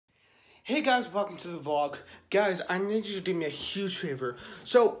Hey guys, welcome to the vlog. Guys, I need you to do me a huge favor.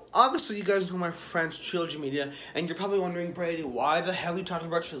 So, obviously you guys know my friends Trilogy Media, and you're probably wondering, Brady, why the hell are you talking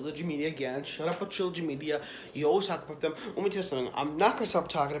about Trilogy Media again? Shut up with Trilogy Media. You always talk about them. Let me tell you something. I'm not going to stop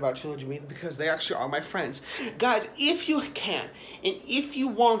talking about Trilogy Media because they actually are my friends. Guys, if you can, and if you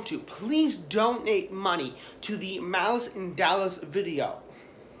want to, please donate money to the Malice in Dallas video.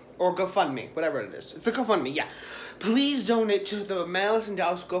 Or GoFundMe, whatever it is. It's the GoFundMe, yeah. Please donate to the Malice in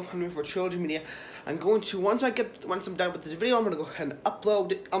Dallas GoFundMe for Trilogy Media. I'm going to, once I'm done with this video, I'm going to go ahead and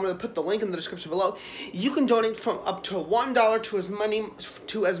upload it. I'm going to put the link in the description below. You can donate from up to $1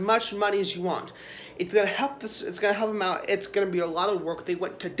 to as much money as you want. It's going to help this. It's going to help them out. It's going to be a lot of work. They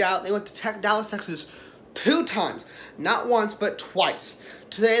went to Dallas, Texas 2 times, not once but twice.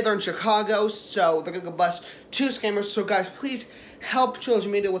 Today they're in Chicago, so they're gonna go bust 2 scammers. So guys, please help Trilogy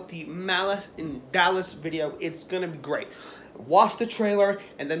Media with the Malice in Dallas video. It's gonna be great. Watch the trailer,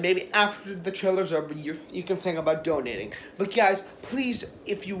 and then maybe after the trailer's over, you can think about donating. But guys, please,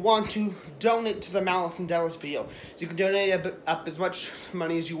 if you want to, donate to the Malice in Dallas video. You can donate up as much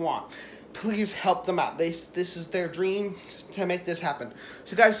money as you want. Please help them out. This is their dream to make this happen.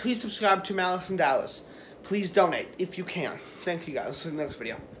 So guys, please subscribe to Malice in Dallas. Please donate if you can. Thank you guys. See you in the next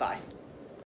video. Bye.